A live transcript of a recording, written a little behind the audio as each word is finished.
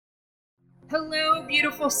Hello,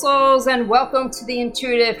 beautiful souls, and welcome to the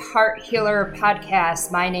Intuitive Heart Healer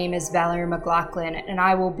podcast. My name is Valerie McLaughlin, and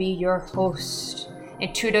I will be your host,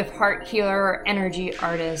 intuitive heart healer, energy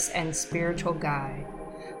artist, and spiritual guide.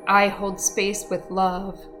 I hold space with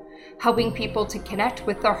love, helping people to connect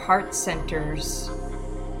with their heart centers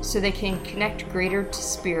so they can connect greater to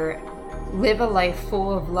spirit, live a life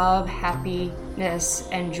full of love, happiness,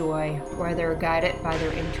 and joy, where they're guided by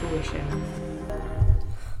their intuition.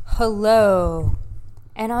 Hello,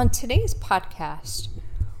 and on today's podcast,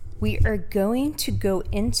 we are going to go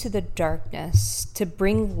into the darkness to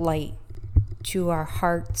bring light to our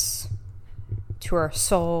hearts, to our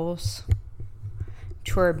souls,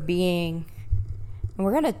 to our being. And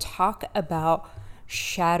we're going to talk about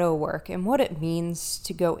shadow work and what it means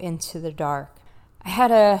to go into the dark. I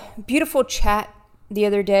had a beautiful chat the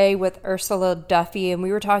other day with Ursula Duffy, and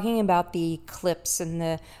we were talking about the eclipse and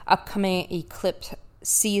the upcoming eclipse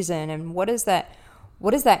season and what does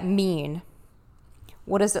that mean?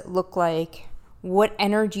 What does it look like? What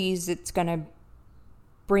energies it's going to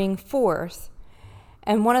bring forth?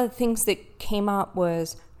 And one of the things that came up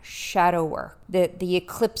was shadow work. That the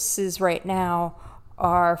eclipses right now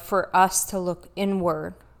are for us to look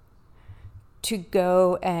inward, to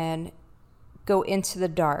go into the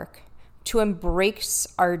dark, to embrace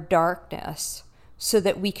our darkness so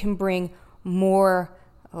that we can bring more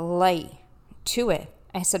light to it.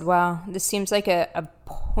 I said, wow, this seems like a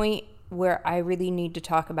point where I really need to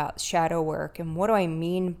talk about shadow work. And what do I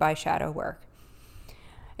mean by shadow work?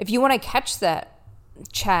 If you want to catch that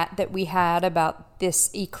chat that we had about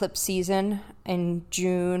this eclipse season in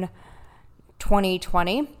June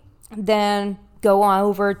 2020, then go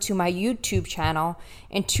over to my YouTube channel,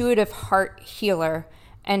 Intuitive Heart Healer,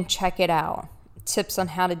 and check it out. Tips on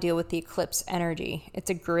how to deal with the eclipse energy. It's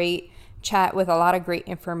a great chat with a lot of great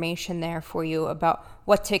information there for you about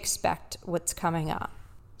what to expect, what's coming up.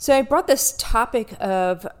 So I brought this topic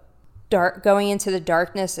of going into the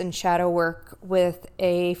darkness and shadow work with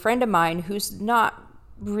a friend of mine who's not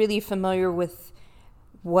really familiar with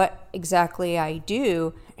what exactly I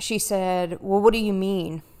do. She said, well, what do you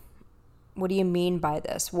mean? What do you mean by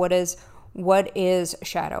this? What is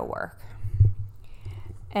shadow work?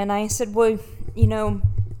 And I said, well,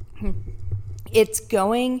 it's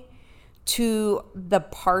going to the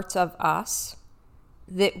parts of us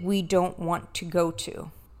that we don't want to go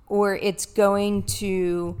to, or it's going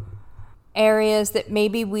to areas that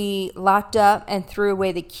maybe we locked up and threw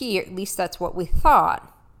away the key, or at least that's what we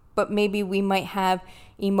thought, but maybe we might have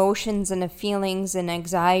emotions and feelings and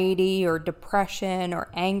anxiety or depression or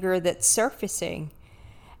anger that's surfacing,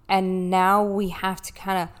 and now we have to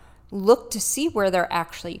kind of look to see where they're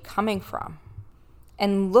actually coming from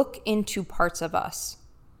and look into parts of us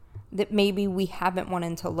that maybe we haven't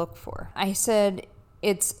wanted to look for. I said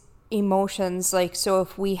it's emotions, like, so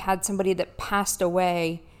if we had somebody that passed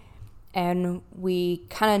away and we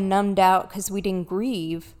kind of numbed out because we didn't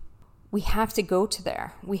grieve, we have to go to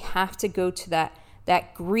there. We have to go to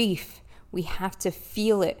that grief. We have to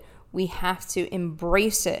feel it. We have to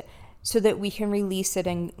embrace it so that we can release it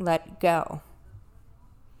and let go.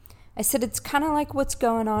 I said it's kind of like what's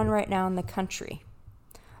going on right now in the country.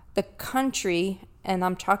 The country, and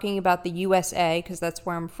I'm talking about the USA because that's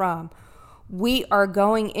where I'm from, we are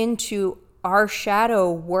going into our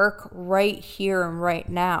shadow work right here and right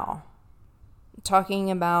now. I'm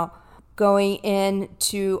talking about going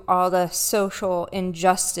into all the social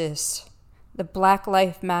injustice, the Black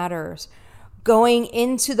Lives Matters, going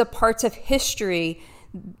into the parts of history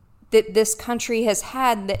that this country has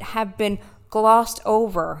had that have been glossed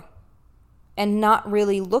over and not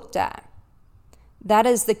really looked at. That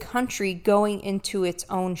is the country going into its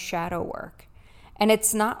own shadow work. And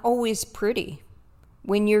it's not always pretty.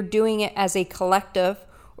 When you're doing it as a collective,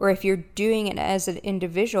 or if you're doing it as an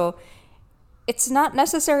individual, it's not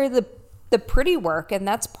necessarily the pretty work. And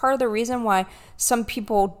that's part of the reason why some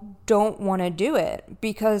people don't want to do it,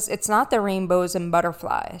 because it's not the rainbows and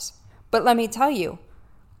butterflies. But let me tell you,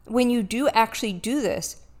 when you do actually do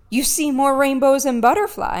this, you see more rainbows and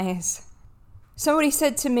butterflies. Somebody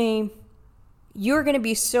said to me, you're going to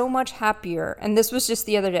be so much happier, and this was just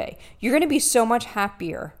the other day, you're going to be so much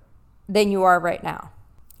happier than you are right now.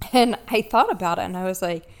 And I thought about it, and I was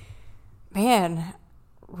like, man,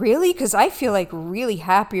 really? Because I feel like really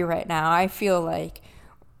happy right now. I feel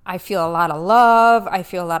a lot of love. I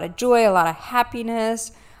feel a lot of joy, a lot of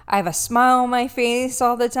happiness. I have a smile on my face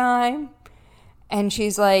all the time. And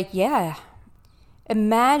she's like, yeah,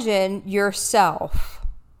 imagine yourself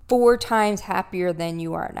 4 times happier than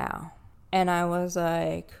you are now. And I was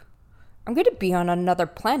like, I'm going to be on another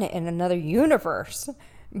planet in another universe,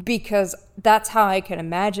 because that's how I can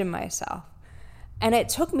imagine myself. And it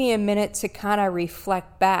took me a minute to kind of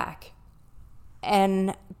reflect back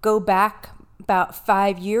and go back about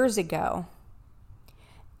 5 years ago.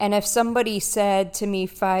 And if somebody said to me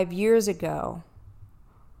 5 years ago,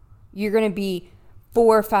 you're going to be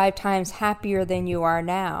 4 or 5 times happier than you are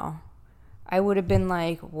now, I would have been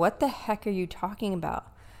like, what the heck are you talking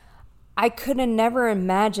about? I could have never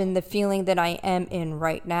imagined the feeling that I am in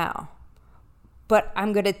right now. But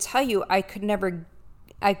I'm going to tell you, I could never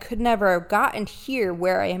have gotten here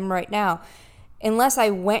where I am right now unless I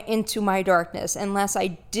went into my darkness, unless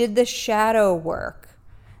I did the shadow work.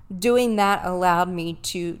 Doing that allowed me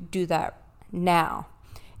to do that now.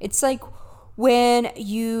 It's like when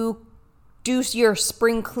you do your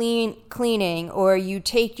spring cleaning, or you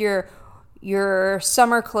take your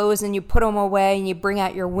summer clothes and you put them away and you bring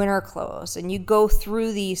out your winter clothes, and you go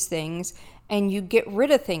through these things and you get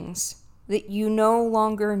rid of things that you no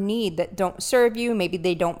longer need, that don't serve you. Maybe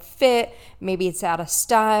they don't fit. Maybe it's out of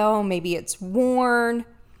style. Maybe it's worn.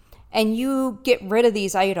 And you get rid of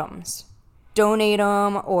these items. Donate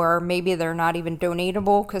them, or maybe they're not even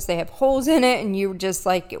donatable because they have holes in it, and you're just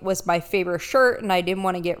like, it was my favorite shirt and I didn't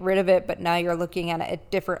want to get rid of it, but now you're looking at it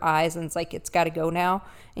at different eyes and it's like, it's got to go now,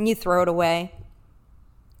 and you throw it away.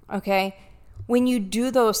 Okay? When you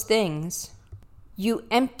do those things, you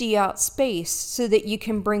empty out space so that you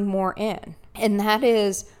can bring more in. And that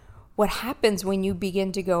is what happens when you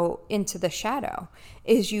begin to go into the shadow,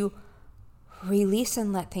 is you release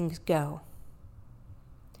and let things go.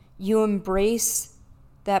 You embrace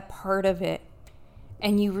that part of it,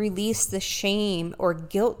 and you release the shame or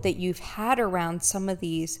guilt that you've had around some of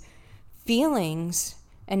these feelings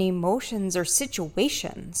and emotions or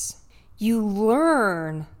situations. You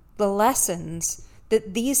learn the lessons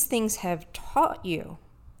that these things have taught you.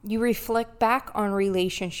 You reflect back on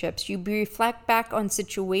relationships. You reflect back on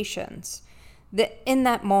situations that in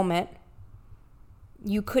that moment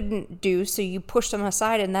you couldn't do, so you push them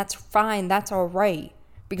aside, and that's fine. That's all right,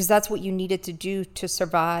 because that's what you needed to do to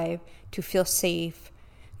survive, to feel safe,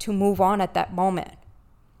 to move on at that moment.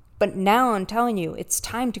 But now I'm telling you, it's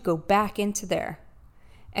time to go back into there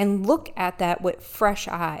and look at that with fresh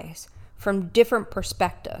eyes from different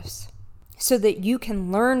perspectives, so that you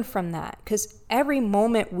can learn from that. Because every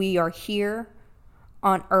moment we are here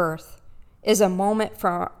on earth is a moment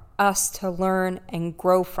for us to learn and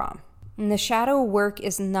grow from. And the shadow work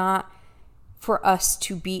is not for us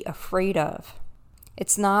to be afraid of.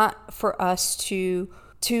 It's not for us to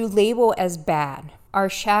label as bad. Our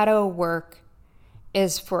shadow work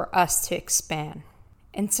is for us to expand.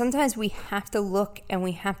 And sometimes we have to look and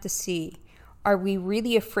we have to see, are we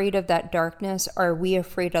really afraid of that darkness? Or are we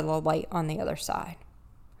afraid of the light on the other side?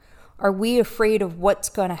 Are we afraid of what's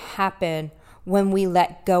going to happen when we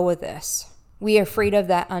let go of this? We are afraid of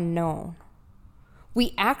that unknown.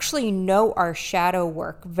 We actually know our shadow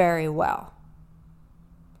work very well.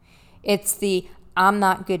 It's the I'm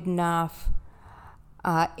not good enough.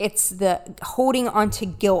 It's the holding on to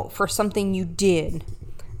guilt for something you did.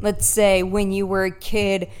 Let's say when you were a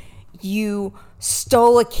kid, you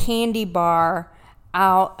stole a candy bar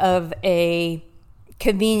out of a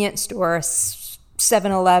convenience store,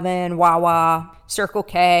 7-Eleven, Wawa, Circle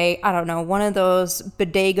K, I don't know, one of those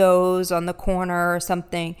bodegas on the corner or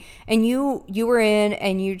something. And you were in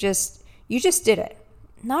and you just did it.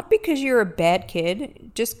 Not because you're a bad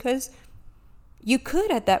kid, just because you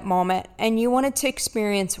could at that moment and you wanted to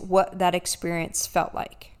experience what that experience felt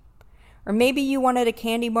like. Or maybe you wanted a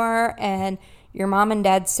candy bar and your mom and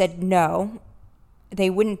dad said no, they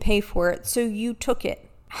wouldn't pay for it, so you took it,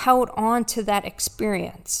 held on to that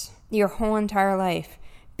experience your whole entire life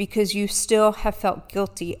because you still have felt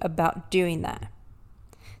guilty about doing that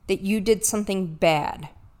you did something bad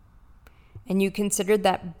and you considered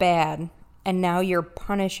that bad, and now you're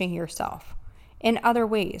punishing yourself in other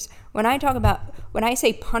ways. When I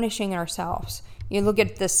say punishing ourselves, you look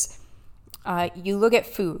at this, you look at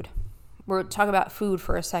food. We'll talk about food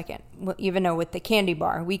for a second, even though with the candy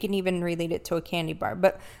bar, we can even relate it to a candy bar.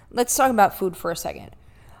 But let's talk about food for a second.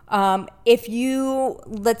 If you,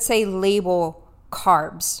 let's say, label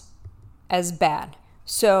carbs as bad.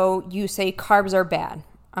 So you say carbs are bad.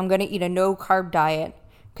 I'm going to eat a no-carb diet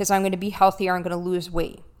because I'm going to be healthier. I'm going to lose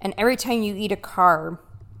weight. And every time you eat a carb,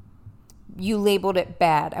 you labeled it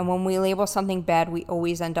bad. And when we label something bad, we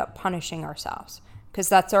always end up punishing ourselves because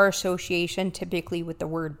that's our association typically with the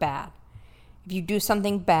word bad. If you do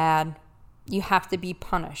something bad, you have to be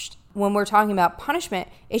punished. When we're talking about punishment,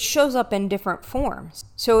 it shows up in different forms.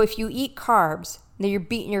 So if you eat carbs, then you're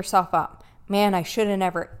beating yourself up. man, I should have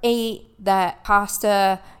never ate that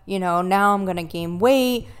pasta. Now I'm going to gain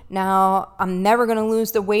weight. Now I'm never going to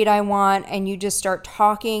lose the weight I want. And you just start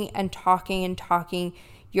talking and talking and talking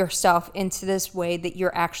yourself into this way that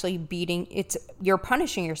you're actually you're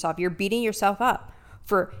punishing yourself. You're beating yourself up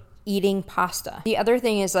for eating pasta. The other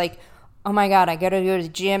thing is like, oh my God, I got to go to the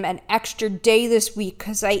gym an extra day this week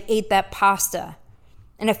because I ate that pasta.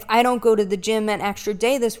 And if I don't go to the gym an extra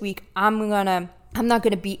day this week, I'm not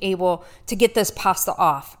going to be able to get this pasta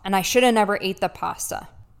off. And I should have never ate the pasta.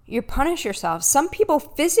 You punish yourself. Some people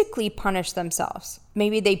physically punish themselves.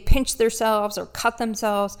 Maybe they pinch themselves or cut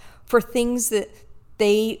themselves for things that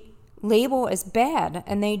they label as bad,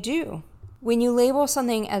 and they do. When you label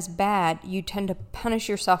something as bad, you tend to punish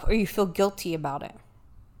yourself or you feel guilty about it.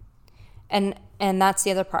 And that's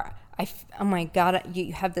the other part. Oh my God,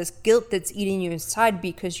 you have this guilt that's eating you inside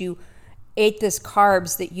because you ate this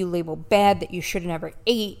carbs that you label bad that you should have never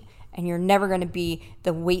ate, and you're never going to be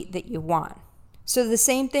the weight that you want. So the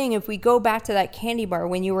same thing, if we go back to that candy bar,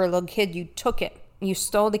 when you were a little kid, you took it, you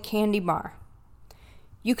stole the candy bar.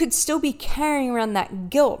 You could still be carrying around that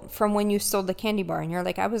guilt from when you stole the candy bar, and you're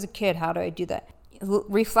like, I was a kid, how do I do that?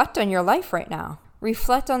 Reflect on your life right now.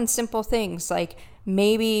 Reflect on simple things, like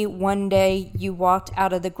maybe one day you walked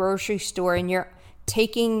out of the grocery store and you're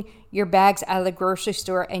taking your bags out of the grocery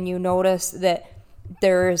store and you notice that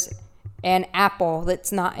there's an apple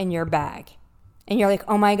that's not in your bag. And you're like,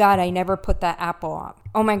 oh my God, I never put that apple up.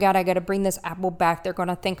 Oh my God, I got to bring this apple back. They're going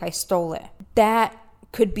to think I stole it. That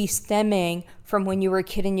could be stemming from when you were a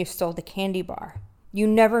kid and you stole the candy bar. You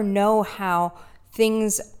never know how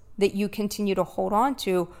things that you continue to hold on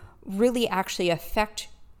to really actually affect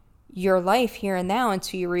your life here and now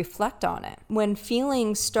until you reflect on it. When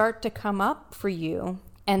feelings start to come up for you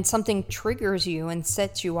and something triggers you and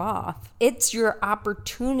sets you off, it's your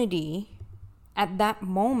opportunity at that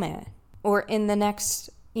moment or in the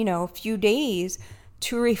next, few days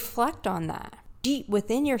to reflect on that deep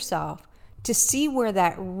within yourself to see where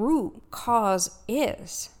that root cause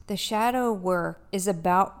is. The shadow work is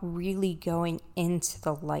about really going into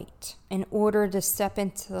the light. In order to step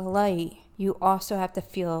into the light, you also have to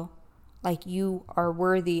feel like you are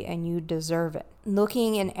worthy and you deserve it.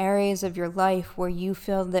 Looking in areas of your life where you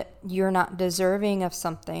feel that you're not deserving of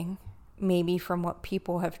something, maybe from what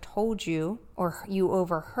people have told you or you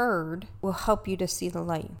overheard, will help you to see the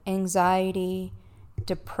light. Anxiety,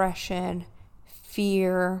 depression,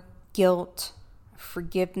 fear, guilt,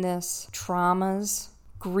 forgiveness, traumas,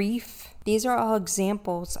 grief. These are all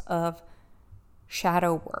examples of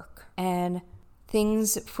shadow work and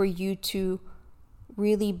things for you to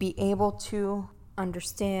really be able to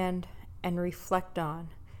understand and reflect on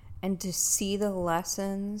and to see the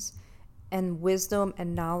lessons and wisdom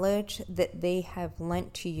and knowledge that they have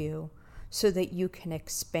lent to you so that you can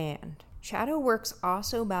expand. Shadow work's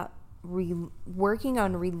also about working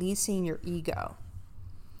on releasing your ego.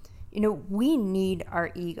 We need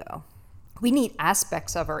our ego. We need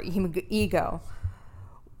aspects of our ego.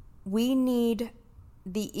 We need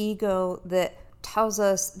the ego that tells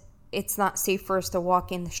us it's not safe for us to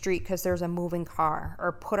walk in the street because there's a moving car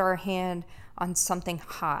or put our hand on something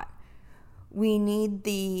hot. We need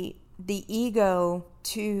the ego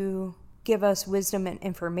to give us wisdom and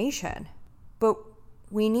information, but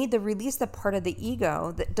we need to release the part of the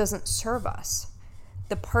ego that doesn't serve us.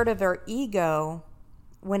 The part of our ego,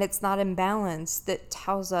 when it's not in balance, that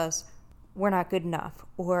tells us we're not good enough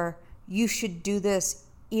or you should do this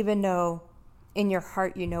even though in your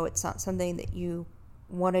heart it's not something that you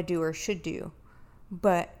want to do or should do,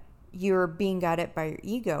 but you're being guided by your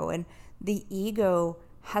ego. And the ego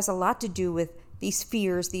has a lot to do with these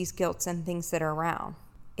fears, these guilts, and things that are around.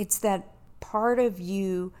 It's that part of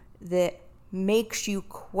you that makes you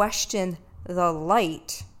question the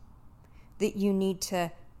light that you need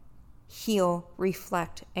to heal,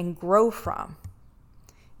 reflect, and grow from.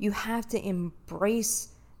 You have to embrace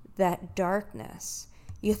that darkness.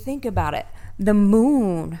 You think about it. The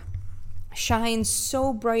moon shines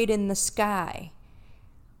so bright in the sky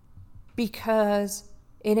because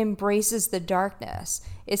it embraces the darkness.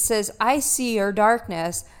 It says, I see your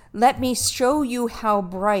darkness. Let me show you how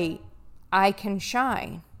bright I can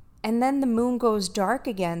shine. And then the moon goes dark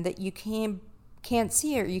again that you can't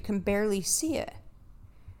see it, or you can barely see it,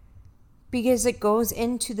 because it goes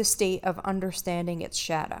into the state of understanding its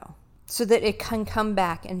shadow so that it can come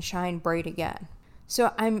back and shine bright again.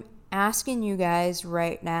 So I'm asking you guys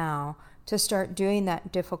right now to start doing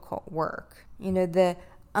that difficult work. The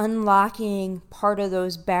unlocking part of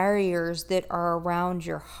those barriers that are around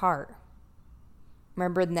your heart.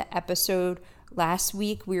 Remember in the episode last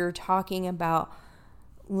week, we were talking about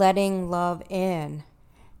letting love in.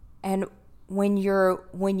 And when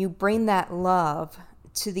you bring that love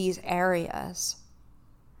to these areas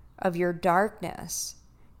of your darkness,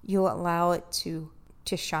 you allow it to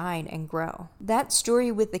shine and grow. That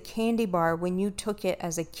story with the candy bar, when you took it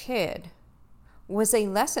as a kid, was a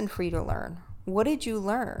lesson for you to learn. What did you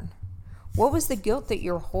learn? What was the guilt that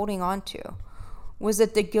you're holding on to? Was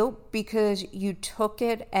it the guilt because you took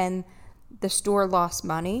it and the store lost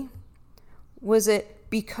money? Was it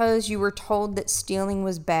because you were told that stealing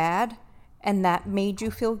was bad and that made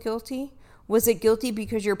you feel guilty? Was it guilty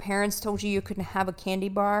because your parents told you couldn't have a candy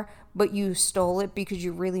bar, but you stole it because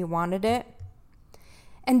you really wanted it?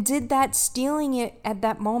 And did that stealing it at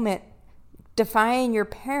that moment, defying your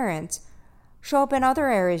parents, show up in other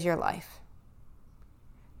areas of your life?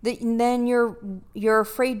 Then you're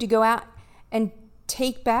afraid to go out and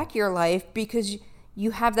take back your life because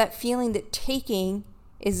you have that feeling that taking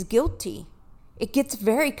is guilty. It gets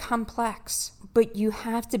very complex, but you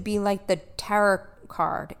have to be like the tarot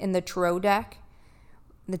card in the tarot deck.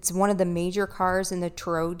 It's one of the major cards in the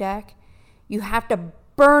tarot deck. You have to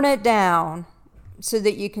burn it down so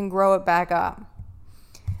that you can grow it back up.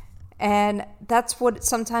 And that's what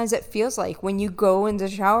sometimes it feels like when you go into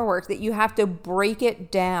shower work, that you have to break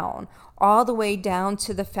it down all the way down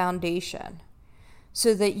to the foundation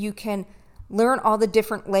so that you can learn all the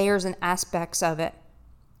different layers and aspects of it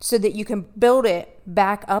so that you can build it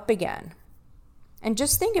back up again. And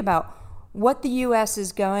just think about what the U.S.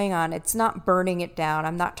 is going on. It's not burning it down.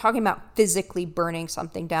 I'm not talking about physically burning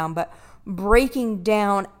something down, but breaking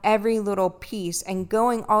down every little piece and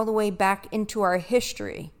going all the way back into our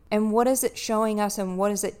history. And what is it showing us and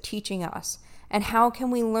what is it teaching us? And how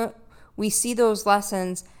can we see those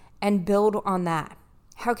lessons and build on that?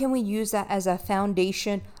 How can we use that as a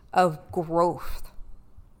foundation of growth?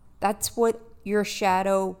 That's what your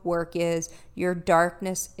shadow work is, your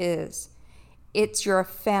darkness is. It's your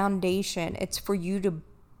foundation. It's for you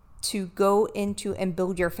to go into and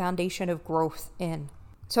build your foundation of growth in.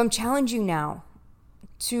 So I'm challenging you now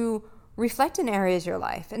to reflect in areas of your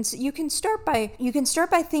life. And so you can start by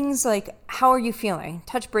things like, how are you feeling?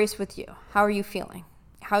 Touch base with you. How are you feeling?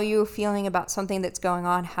 How are you feeling about something that's going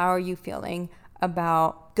on? How are you feeling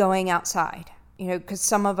about going outside? Because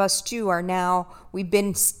some of us too we've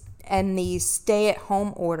been in these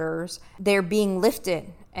stay-at-home orders. They're being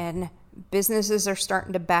lifted and businesses are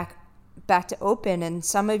starting to back to open. And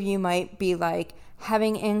some of you might be like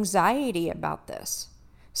having anxiety about this.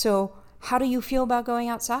 So how do you feel about going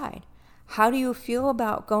outside? How do you feel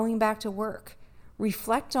about going back to work?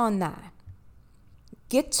 Reflect on that.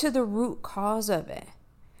 Get to the root cause of it.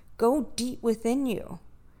 Go deep within you.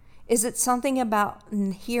 Is it something about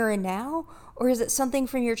here and now? Or is it something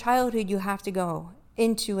from your childhood you have to go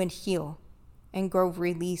into and heal and grow,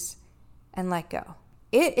 release, and let go?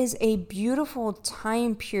 It is a beautiful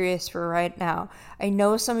time period for right now. I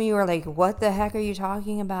know some of you are like, what the heck are you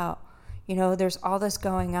talking about? There's all this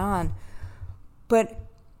going on. But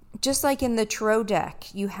just like in the tarot deck,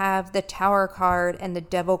 you have the Tower card and the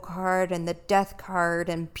Devil card and the Death card,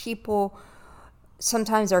 and people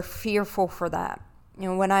sometimes are fearful for that.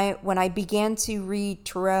 When I began to read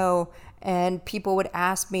tarot, and people would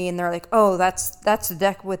ask me, and they're like, "Oh, that's the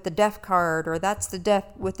deck with the Death card, or that's the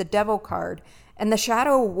deck with the Devil card," and the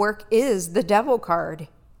shadow work is the Devil card.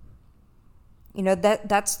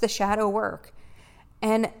 That's the shadow work,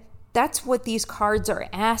 and that's what these cards are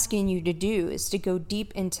asking you to do, is to go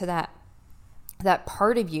deep into that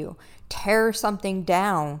part of you, tear something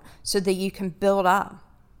down so that you can build up.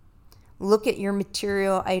 Look at your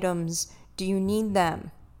material items. Do you need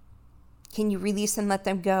them? Can you release and let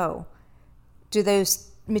them go? Do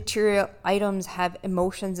those material items have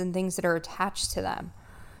emotions and things that are attached to them?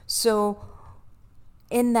 So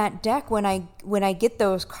in that deck, when I get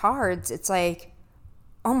those cards, it's like,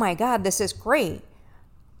 oh my God, this is great.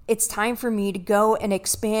 It's time for me to go and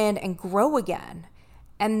expand and grow again.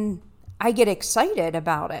 And I get excited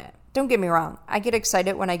about it. Don't get me wrong. I get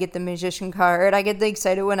excited when I get the Magician card. I get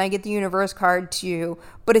excited when I get the Universe card too.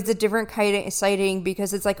 But it's a different kind of exciting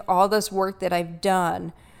because it's like all this work that I've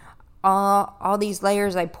done, all these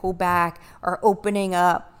layers I pull back are opening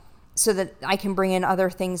up so that I can bring in other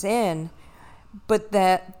things in. But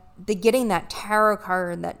the getting that Tarot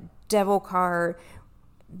card, that Devil card,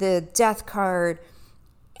 the Death card,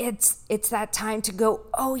 it's that time to go,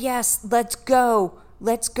 oh yes, let's go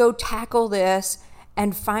tackle this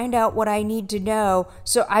and find out what I need to know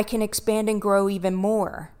so I can expand and grow even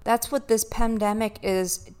more. That's what this pandemic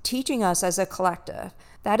is teaching us as a collective.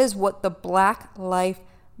 That is what the Black Lives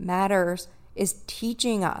Matters is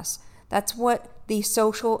teaching us. That's what the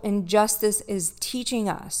social injustice is teaching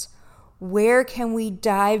us. Where can we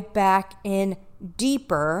dive back in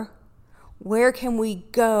deeper? Where can we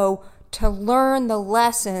go to learn the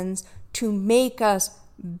lessons to make us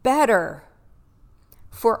better?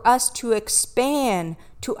 For us to expand,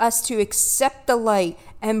 to us to accept the light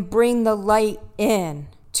and bring the light in,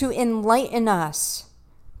 to enlighten us,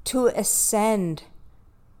 to ascend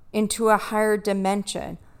into a higher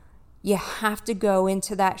dimension. You have to go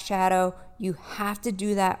into that shadow. You have to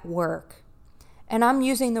do that work. And I'm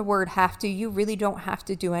using the word have to. You really don't have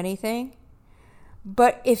to do anything.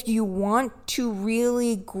 But if you want to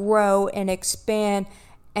really grow and expand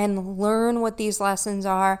and learn what these lessons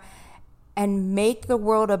are and make the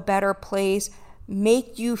world a better place,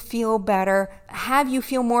 make you feel better, have you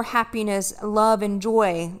feel more happiness, love, and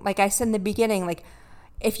joy. Like I said in the beginning, like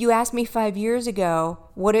if you asked me 5 years ago,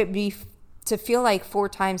 would it be to feel like 4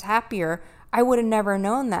 times happier, I would have never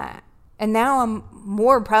known that. And now I'm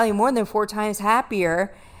probably more than 4 times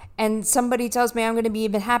happier. And somebody tells me I'm going to be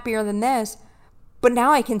even happier than this. But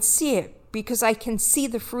now I can see it because I can see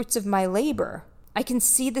the fruits of my labor. I can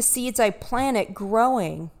see the seeds I planted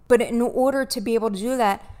growing. But in order to be able to do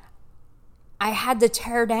that, I had to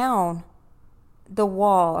tear down the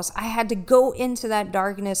walls. I had to go into that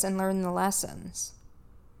darkness and learn the lessons.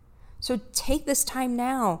 So take this time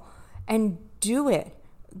now and do it.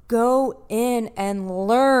 Go in and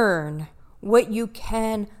learn what you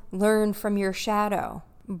can learn from your shadow.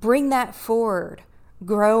 Bring that forward.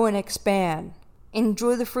 Grow and expand.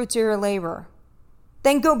 Enjoy the fruits of your labor.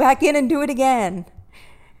 Then go back in and do it again.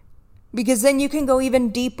 Because then you can go even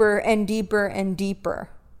deeper and deeper and deeper.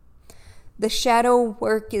 The shadow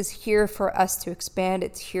work is here for us to expand.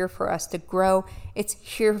 It's here for us to grow. It's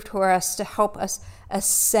here for us to help us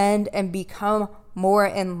ascend and become more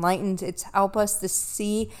enlightened. It's help us to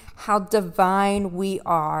see how divine we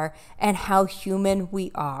are and how human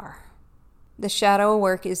we are. The shadow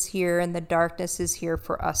work is here and the darkness is here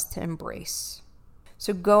for us to embrace.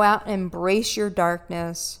 So go out and embrace your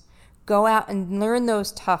darkness. Go out and learn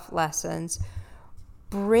those tough lessons.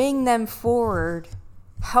 Bring them forward.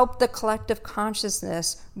 Help the collective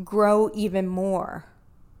consciousness grow even more.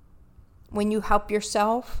 When you help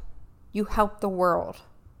yourself, you help the world.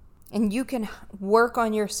 And you can work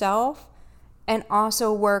on yourself and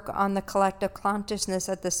also work on the collective consciousness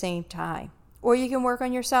at the same time. Or you can work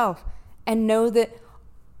on yourself and know that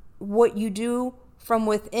what you do from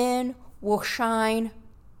within will shine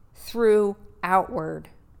through outward.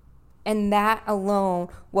 And that alone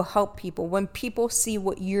will help people. When people see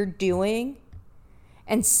what you're doing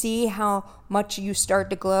and see how much you start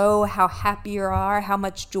to glow, how happy you are, how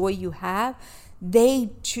much joy you have, they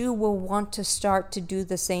too will want to start to do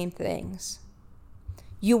the same things.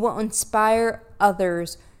 You will inspire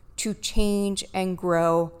others to change and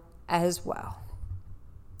grow as well.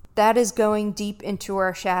 That is going deep into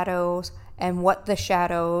our shadows and what the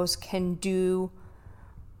shadows can do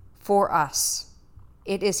for us.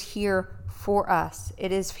 It is here for us.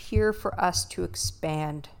 It is here for us to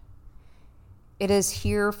expand. It is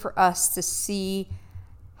here for us to see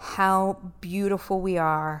how beautiful we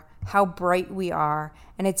are, how bright we are,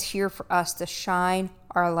 and it's here for us to shine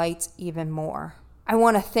our lights even more. I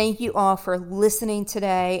want to thank you all for listening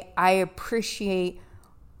today. I appreciate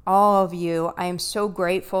all of you. I am so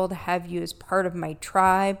grateful to have you as part of my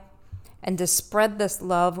tribe and to spread this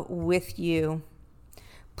love with you.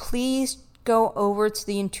 Please go over to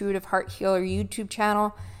the Intuitive Heart Healer YouTube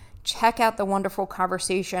channel. Check out the wonderful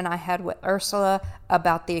conversation I had with Ursula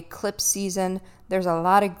about the eclipse season. There's a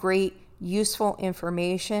lot of great, useful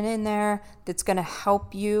information in there that's going to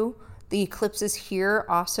help you. The eclipse is here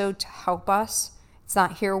also to help us. It's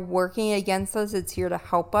not here working against us. It's here to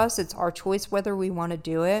help us. It's our choice whether we want to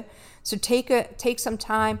do it. So take some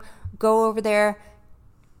time, go over there,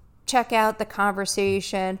 check out the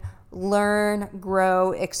conversation, learn,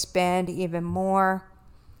 grow, expand even more.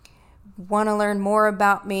 Want to learn more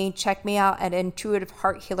about me? Check me out at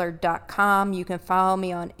intuitivehearthealer.com. You can follow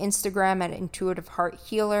me on Instagram at Intuitive Heart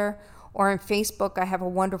Healer, or on Facebook. I have a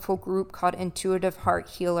wonderful group called Intuitive Heart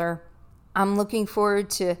Healer. I'm looking forward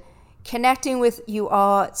to connecting with you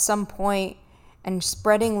all at some point and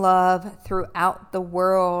spreading love throughout the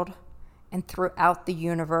world and throughout the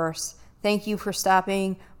universe. Thank you for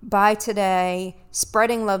stopping by today.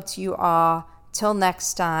 Spreading love to you all. Till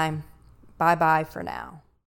next time. Bye-bye for now.